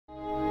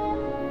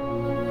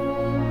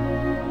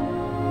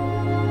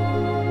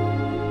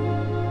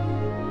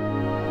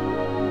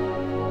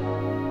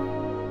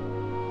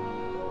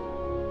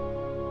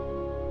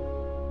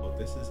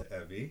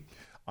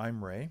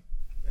I'm Ray.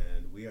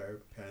 And we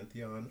are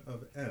Pantheon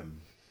of M.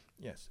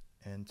 Yes.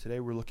 And today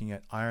we're looking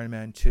at Iron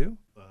Man 2.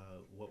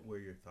 What were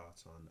your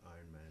thoughts on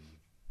Iron Man?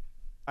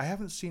 I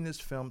haven't seen this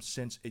film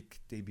since it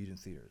debuted in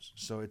theaters,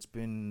 so it's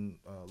been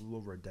a little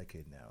over a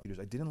decade now.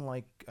 I didn't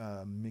like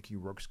Mickey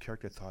Rourke's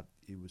character. I thought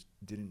it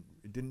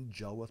didn't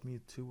gel with me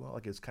too well.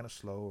 Like it's kind of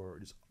slow or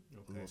just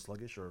a little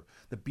sluggish, or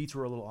the beats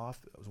were a little off.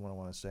 Is what I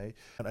want to say.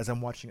 And as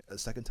I'm watching it a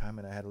second time,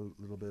 and I had a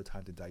little bit of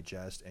time to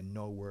digest and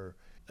know where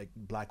like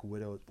Black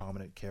Widow is a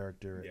prominent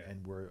character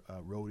and where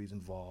Rhodey's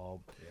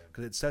involved,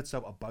 because it sets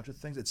up a bunch of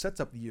things. It sets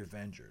up the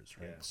Avengers,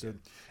 right?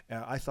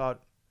 I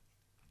thought.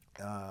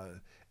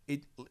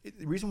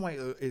 The reason why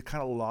it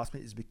kind of lost me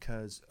is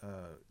because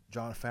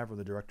Jon Favreau,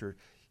 the director,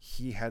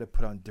 he had to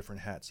put on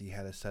different hats. He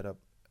had to set up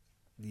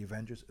the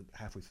Avengers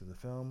halfway through the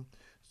film.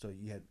 So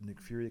you had Nick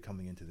Fury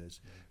coming into this.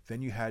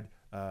 Then you had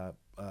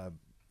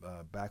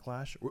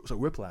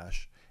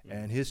Whiplash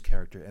and his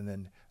character, and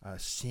then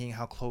seeing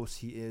how close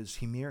he is.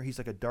 He's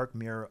like a dark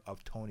mirror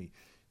of Tony.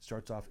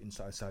 Starts off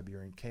inside a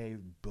Siberian cave,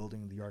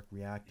 building the arc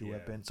reactor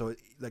weapon. So,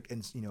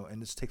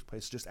 and this takes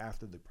place just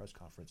after the press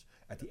conference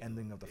at the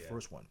ending of the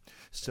first one.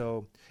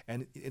 So,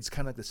 and it's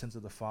kind of like the sense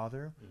of the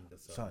father,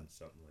 son,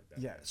 something like that.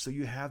 Yeah. So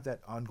you have that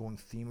ongoing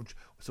theme.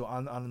 So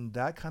on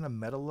that kind of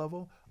meta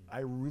level, I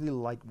really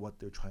like what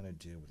they're trying to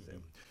do with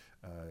it.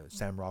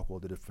 Sam Rockwell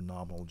did a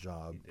phenomenal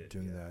job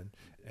doing that,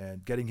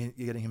 and getting him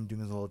doing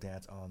his little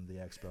dance on the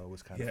expo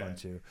was kind of fun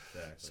too.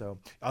 Exactly. So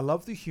I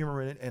love the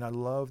humor in it, and I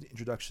love the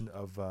introduction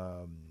of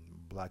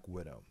Black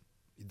Widow.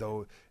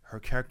 Though her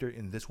character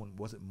in this one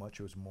wasn't much,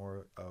 it was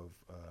more of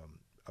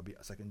a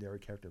secondary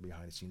character,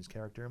 behind the scenes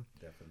character.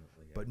 Definitely.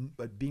 Yeah.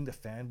 But being the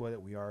fanboy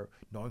that we are,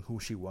 knowing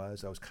who she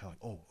was, I was kind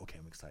of like, oh, okay,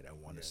 I'm excited. I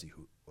want to see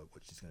what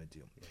she's gonna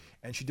do,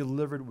 and she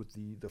delivered with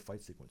the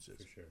fight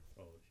sequences. For sure.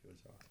 Oh, she was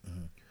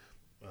awesome.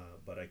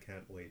 But I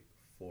can't wait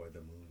for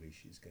the movie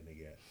she's gonna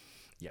get.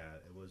 Yeah,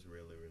 it was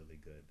really, really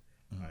good.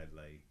 I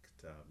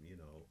liked,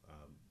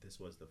 this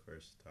was the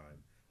first time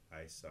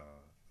I saw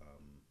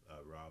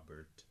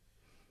Robert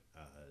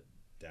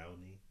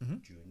Downey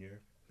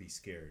Jr. be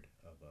scared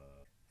of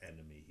a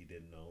enemy. He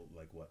didn't know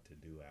like what to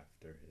do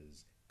after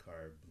his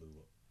car blew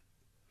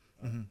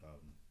up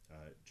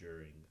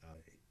during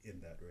in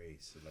that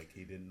race. Like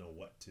he didn't know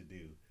what to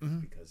do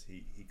because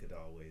he could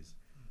always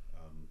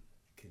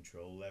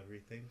control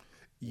everything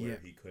where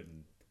he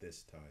couldn't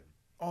this time.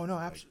 Oh no,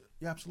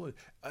 absolutely.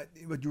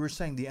 But you were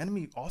saying the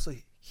enemy also,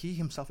 he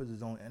himself is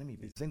his own enemy.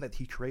 The thing that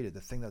he created,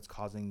 the thing that's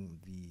causing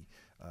the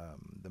I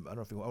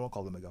won't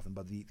call it the MacGuffin,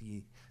 but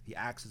the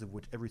axis of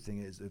which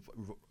everything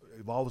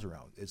evolves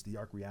around is the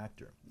arc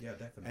reactor. Yeah,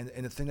 definitely.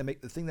 And the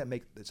thing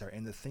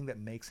that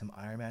makes him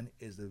Iron Man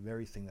is the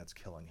very thing that's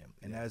killing him.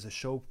 And as the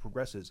show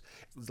progresses,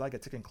 it's like a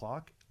ticking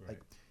clock. Right.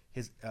 Like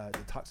his the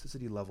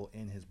toxicity level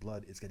in his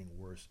blood is getting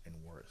worse and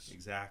worse.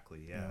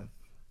 Exactly. Yeah.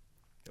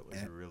 It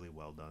was really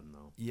well done,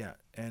 though. Yeah,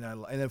 and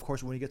of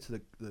course when you get to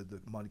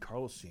the Monte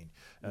Carlo scene,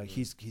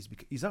 he's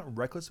not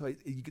reckless.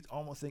 But you could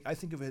almost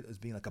think of it as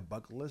being like a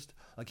bucket list.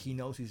 Like he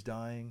knows he's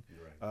dying.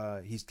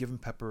 Right. He's given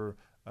Pepper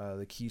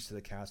the keys to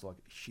the castle. Like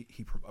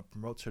he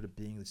promotes her to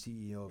being the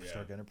CEO of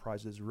Stark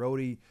Enterprises.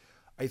 Rhodey,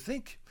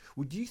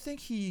 do you think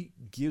he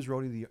gives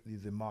Rhodey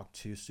the Mach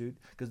 2 suit?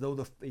 Because though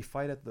they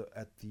fight at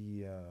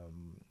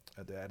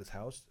his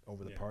house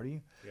over the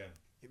party. Yeah.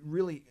 It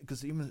really,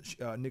 because even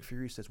Nick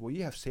Fury says, well,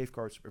 you have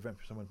safeguards to prevent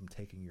someone from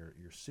taking your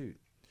suit.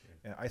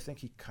 And I think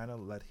he kind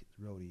of let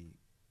Rhodey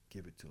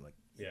give it to him. Like,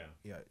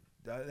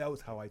 that was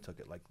how I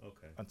took it. Like,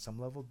 on some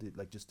level,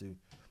 just to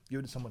give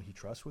it to someone he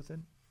trusts with it.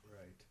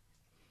 Right.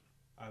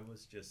 I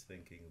was just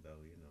thinking,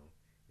 though,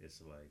 it's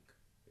like,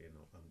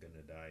 I'm going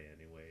to die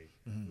anyway.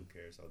 Who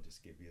cares? I'll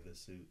just give you the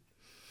suit.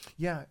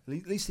 Yeah,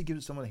 at least he gives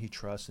it to someone that he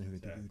trusts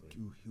and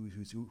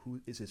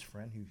who is his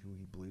friend, who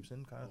he believes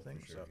in, kind of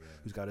thing. Sure,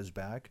 who's got his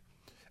back.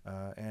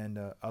 And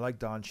I like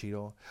Don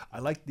Cheadle. I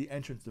like the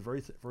entrance. The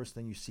very first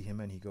thing you see him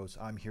in, he goes,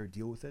 "I'm here,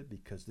 deal with it,"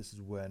 because this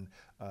is when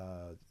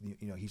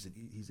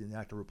he's an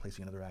actor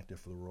replacing another actor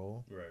for the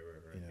role. Right.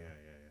 Yeah.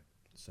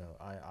 So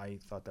I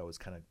thought that was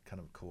kind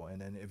of cool.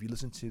 And then if you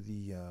listen to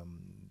the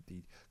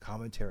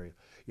commentary,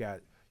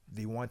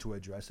 they want to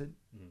address it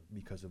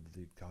because of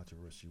the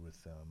controversy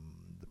with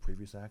the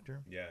previous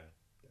actor. Yeah,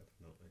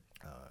 definitely.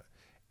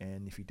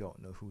 And if you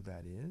don't know who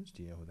that is,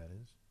 do you know who that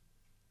is?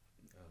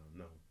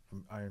 No.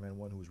 From Iron Man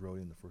 1, who was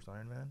Rhodey in the first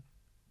Iron Man.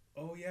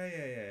 Oh, yeah.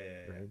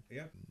 Right?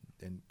 Yeah.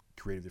 And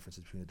creative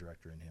differences between the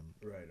director and him.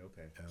 Right,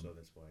 okay. So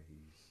that's why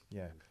he's...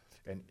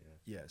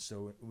 Yeah.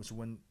 So it was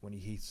when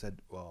he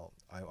said, well,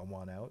 I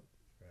want out.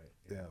 Right.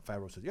 Yeah.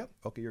 Favreau said, yep,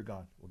 okay, you're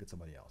gone. We'll get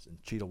somebody else.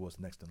 And Cheadle was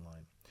next in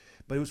line.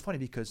 But it was funny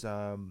because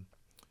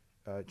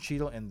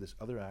Cheadle and this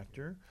other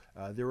actor,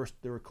 they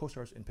were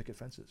co-stars in Picket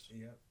Fences.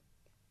 Yeah.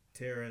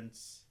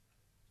 Terrence...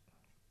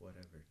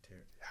 Whatever.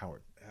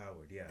 Howard,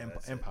 yeah.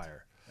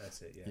 Empire.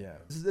 That's it, yeah.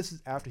 This is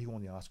after he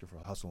won the Oscar for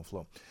Hustle and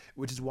Flow,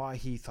 which is why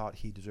he thought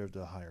he deserved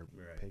a higher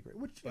pay grade.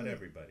 But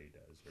everybody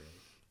does, right?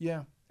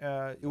 Yeah.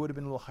 It would have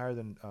been a little higher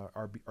than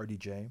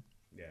RDJ.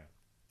 Yeah.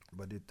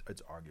 But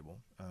it's arguable.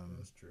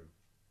 That's true.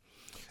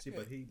 See,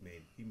 but he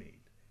made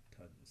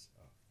tons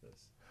off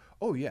this.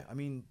 Oh yeah, I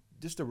mean,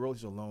 just the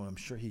royalties alone, I'm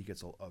sure he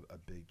gets a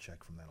big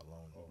check from that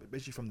alone. Oh.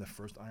 Basically from the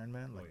first Iron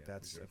Man, like yeah,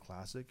 that's for sure. a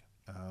classic.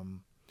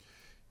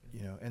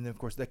 You know, and then of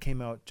course that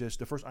came out just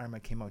the first Iron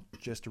Man came out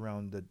just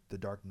around the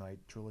Dark Knight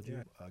trilogy,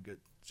 Yeah. good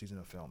season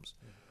of films.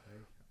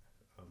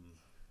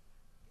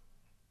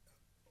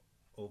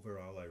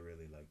 Overall, I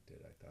really liked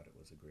it. I thought it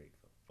was a great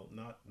film.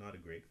 Well, not a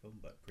great film,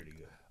 but pretty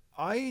good.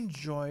 I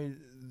enjoyed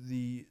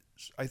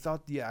I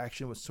thought the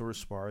action was sort of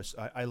sparse.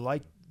 I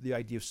liked the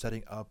idea of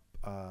setting up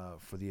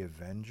for the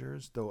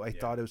Avengers, though I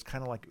thought it was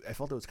kind of like I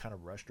felt it was kind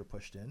of rushed or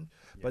pushed in,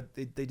 but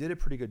they did a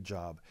pretty good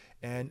job.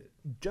 And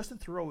Justin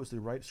Theroux is the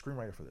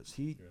screenwriter for this.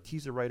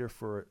 He's a writer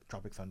for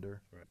Tropic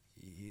Thunder. Right.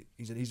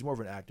 He's more of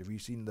an actor.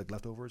 You've seen The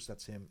Leftovers?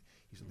 That's him.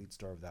 He's the lead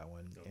star of that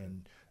one. Okay.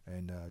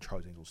 And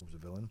Charlie's Angels was a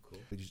villain.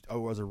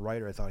 Cool. As a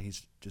writer, I thought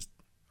he's just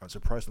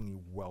surprisingly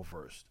well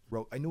versed.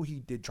 I know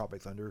he did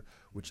Tropic Thunder,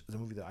 which is a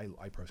movie that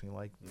I personally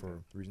like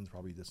for reasons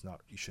probably that's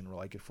not you shouldn't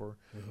like it for.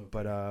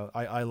 But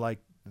I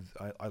like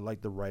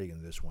the writing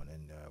in this one,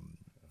 and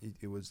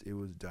it was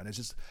done. It's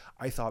just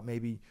I thought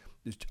maybe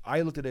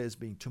I looked at it as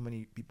being too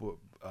many people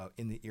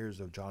in the ears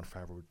of Jon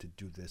Favreau to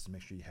do this and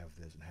make sure you have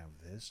this and have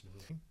this.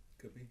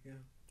 Could be, yeah.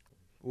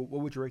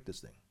 What would you rate this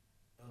thing?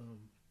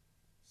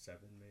 7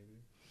 maybe.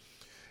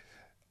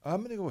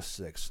 I'm gonna go with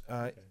 6.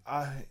 I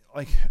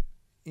like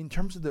in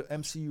terms of the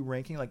MCU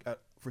ranking, like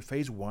for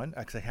Phase 1,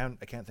 because I can't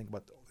think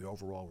about the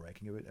overall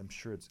ranking of it. I'm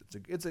sure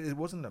it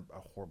wasn't a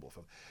horrible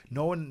film.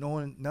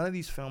 None of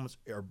these films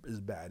is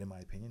bad in my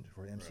opinion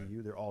for the MCU.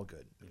 Right. They're all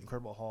good.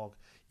 Incredible Hulk,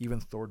 even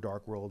Thor: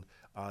 Dark World.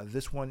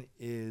 This one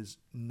is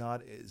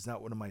not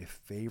one of my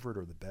favorite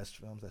or the best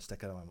films that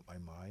stuck out of my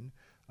mind.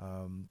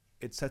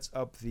 It sets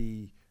up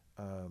the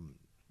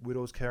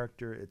Widow's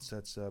character. It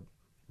sets up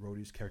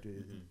Rhodey's character,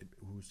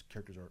 whose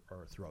characters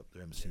are throughout the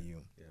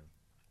MCU. Yeah.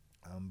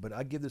 But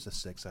I give this a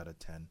 6 out of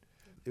 10.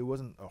 It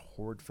wasn't a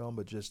horrid film,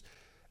 but just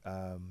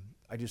I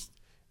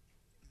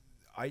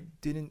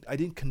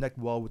didn't connect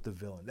well with the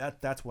villain.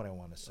 That's what I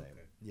want to say.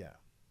 Okay. Yeah.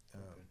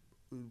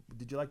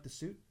 Did you like the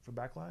suit for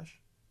Backlash?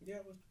 Yeah,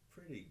 it was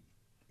pretty.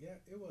 Yeah,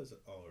 it was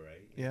all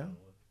right. You know?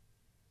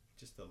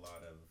 Just a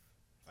lot of.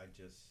 I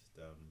just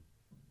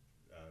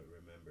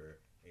remember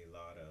a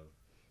lot of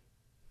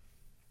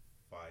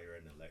fire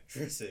and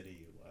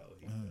electricity while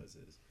he was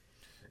his.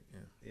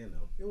 Yeah.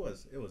 It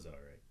was all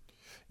right.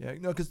 Yeah,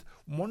 because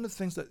one of the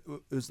things that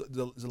is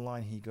the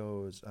line he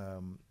goes,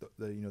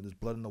 there's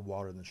blood in the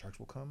water and the sharks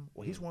will come.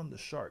 Well, he's one of the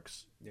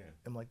sharks. Yeah.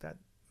 I'm like that.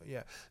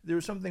 Yeah, there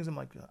were some things I'm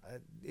like,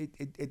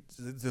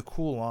 it's a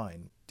cool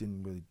line.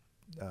 Didn't really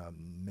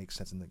make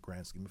sense in the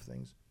grand scheme of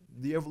things.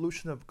 The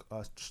evolution of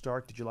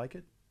Stark, did you like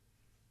it?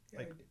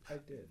 Yeah, I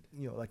did.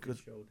 It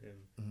showed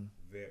him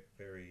very,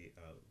 very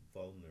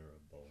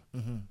vulnerable,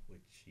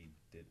 which he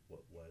did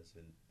what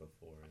wasn't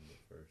before in the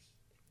first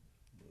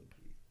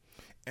movie.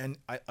 And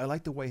I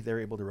like the way they're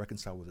able to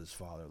reconcile with his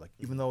father. Like,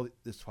 even though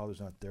his father's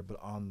not there, but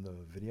on the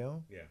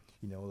video,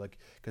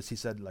 because he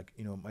said,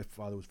 my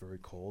father was very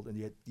cold, and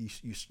yet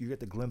you get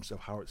the glimpse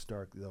of Howard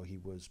Stark, though he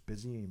was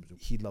busy, and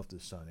he loved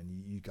his son,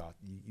 and you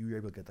were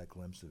able to get that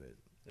glimpse of it.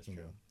 That's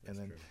true. And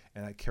then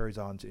and that carries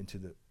on into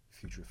the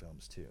future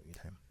films too.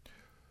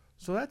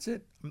 So that's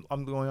it.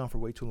 I'm going on for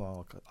way too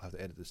long. I'll have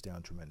to edit this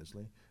down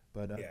tremendously.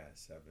 But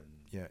 7.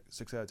 Yeah,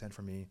 6 out of 10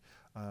 for me.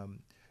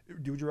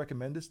 Would you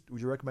recommend this?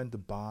 Would you recommend to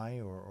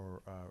buy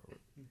or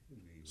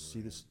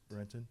see this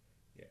rented?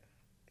 Yeah,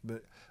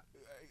 but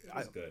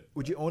it's good.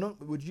 Would you own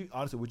it? Would you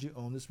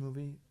own this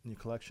movie in your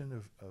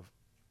collection of?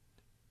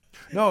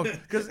 No,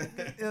 because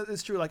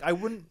it's true. Like I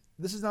wouldn't.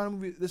 This is not a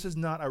movie. This is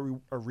not a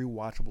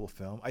rewatchable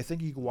film. I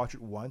think you can watch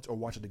it once or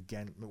watch it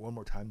again one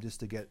more time just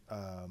to get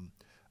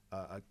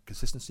a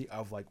consistency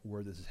of like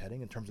where this is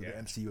heading in terms of the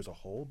MCU as a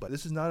whole. But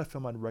this is not a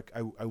film I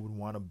would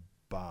want to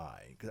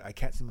buy because I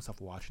can't see myself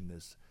watching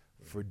this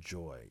for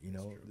joy,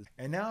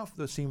 And now for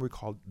the scene we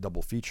call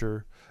double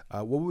feature,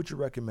 what would you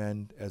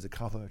recommend as a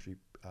complimentary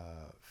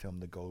film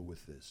to go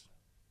with this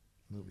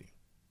movie?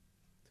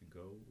 To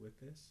go with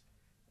this,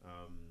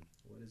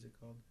 what is it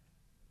called?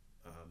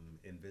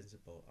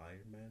 Invincible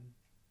Iron Man.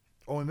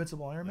 Oh,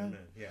 Invincible Iron Man?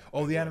 Yeah.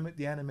 Oh, the animated.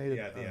 Yeah,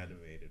 the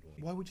animated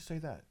one. Why would you say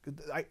that?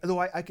 Though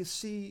I could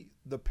see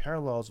the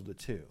parallels of the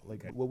two.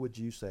 Like, what would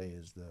you say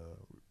is the?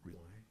 Why?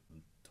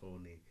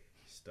 Tony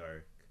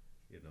Stark,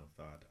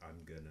 thought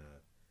I'm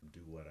gonna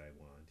do what I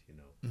want,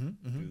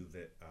 do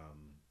that,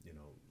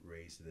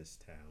 raise this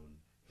town,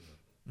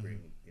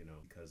 bring,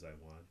 because I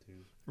want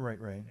to. Right.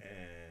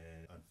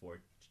 And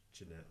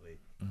unfortunately,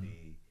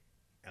 the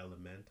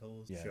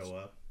elementals show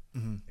up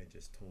and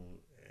just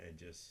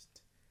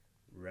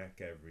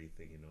wreck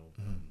everything,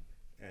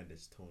 and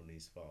it's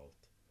Tony's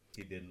fault.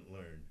 He didn't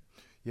learn.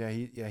 Yeah,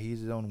 he's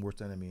his own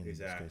worst enemy in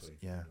exactly, this case.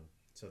 Yeah.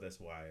 So that's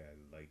why I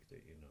liked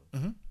it,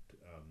 to,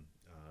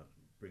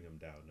 bring him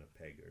down a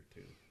peg or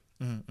two.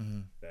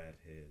 That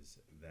his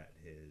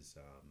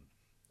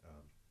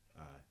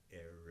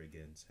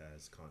arrogance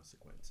has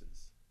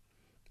consequences.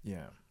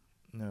 Yeah,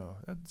 no,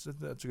 that's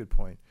a good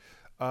point.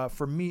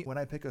 For me, when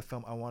I pick a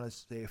film, I want to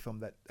say a film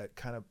that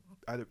kind of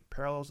either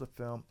parallels the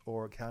film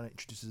or kind of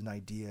introduces an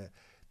idea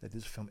that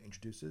this film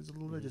introduces a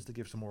little bit, just to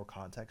give some more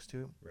context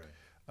to. Right.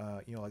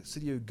 Like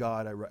City of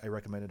God, I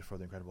recommended for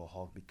The Incredible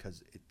Hulk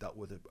because it dealt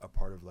with a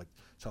part of like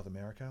South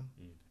America.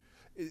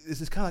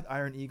 This is kind of like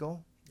Iron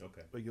Eagle.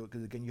 Okay.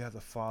 Because again, you have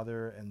the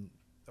father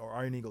or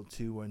Iron Eagle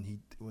 2 when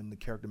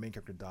the main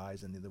character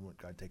dies and the other one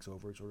guy takes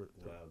over, sort of.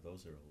 Wow,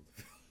 those are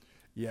old.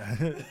 Yeah.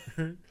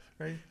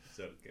 Right. It's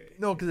okay.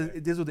 No, because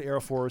it deals with the Air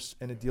Force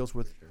and it deals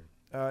with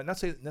not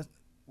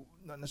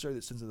necessarily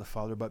the sins of the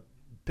father, but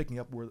picking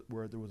up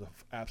where there was a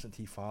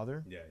absentee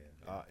father. Yeah.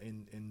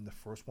 In the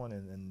first one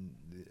and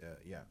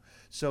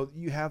so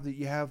you have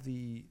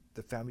the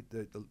family,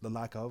 the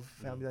lack of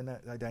family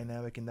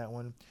dynamic in that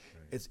one.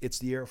 Right. It's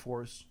the Air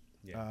Force.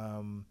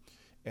 Yeah.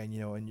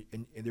 And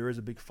there is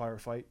a big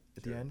firefight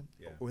at the end.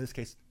 Yeah. Or in this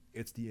case,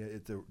 it's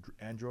the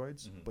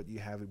androids, but you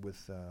have it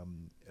with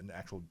an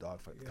actual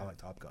dogfight, kind of like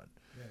Top Gun.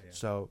 Yeah.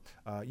 So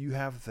you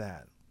have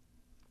that,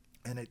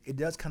 and it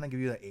does kind of give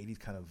you that 80s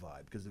kind of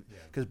vibe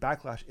because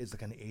Backlash is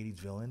like an 80s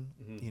villain.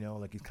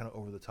 Like he's kind of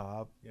over the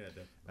top. Yeah,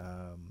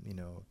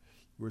 definitely.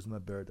 Where's my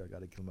bird? I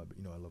gotta kill my.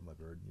 I love my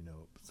bird.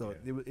 So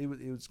it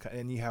was,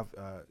 and you have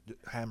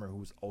Hammer,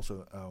 who's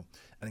also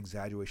an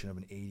exaggeration of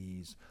an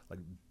 '80s like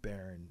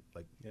Baron,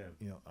 like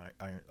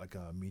iron, like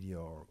a media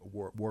or a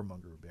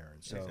warmonger Baron.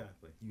 So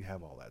exactly. You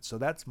have all that. So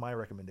that's my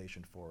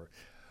recommendation for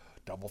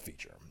double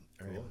feature.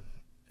 Right? Cool.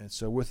 And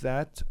so with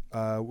that,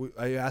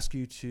 I ask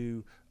you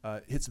to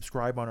hit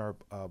subscribe on our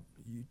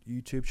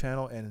YouTube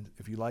channel, and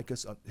if you like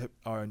us, hit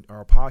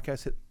our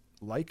podcast, hit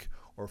like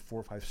or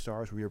 4 or 5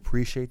 stars. We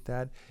appreciate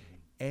that.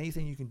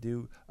 Anything you can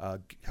do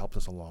helps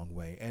us a long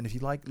way. And if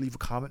you'd like, leave a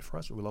comment for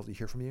us. We'd love to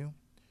hear from you.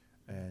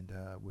 And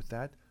with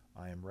that,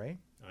 I am Ray.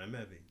 I'm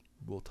Evie.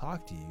 We'll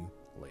talk to you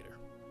later.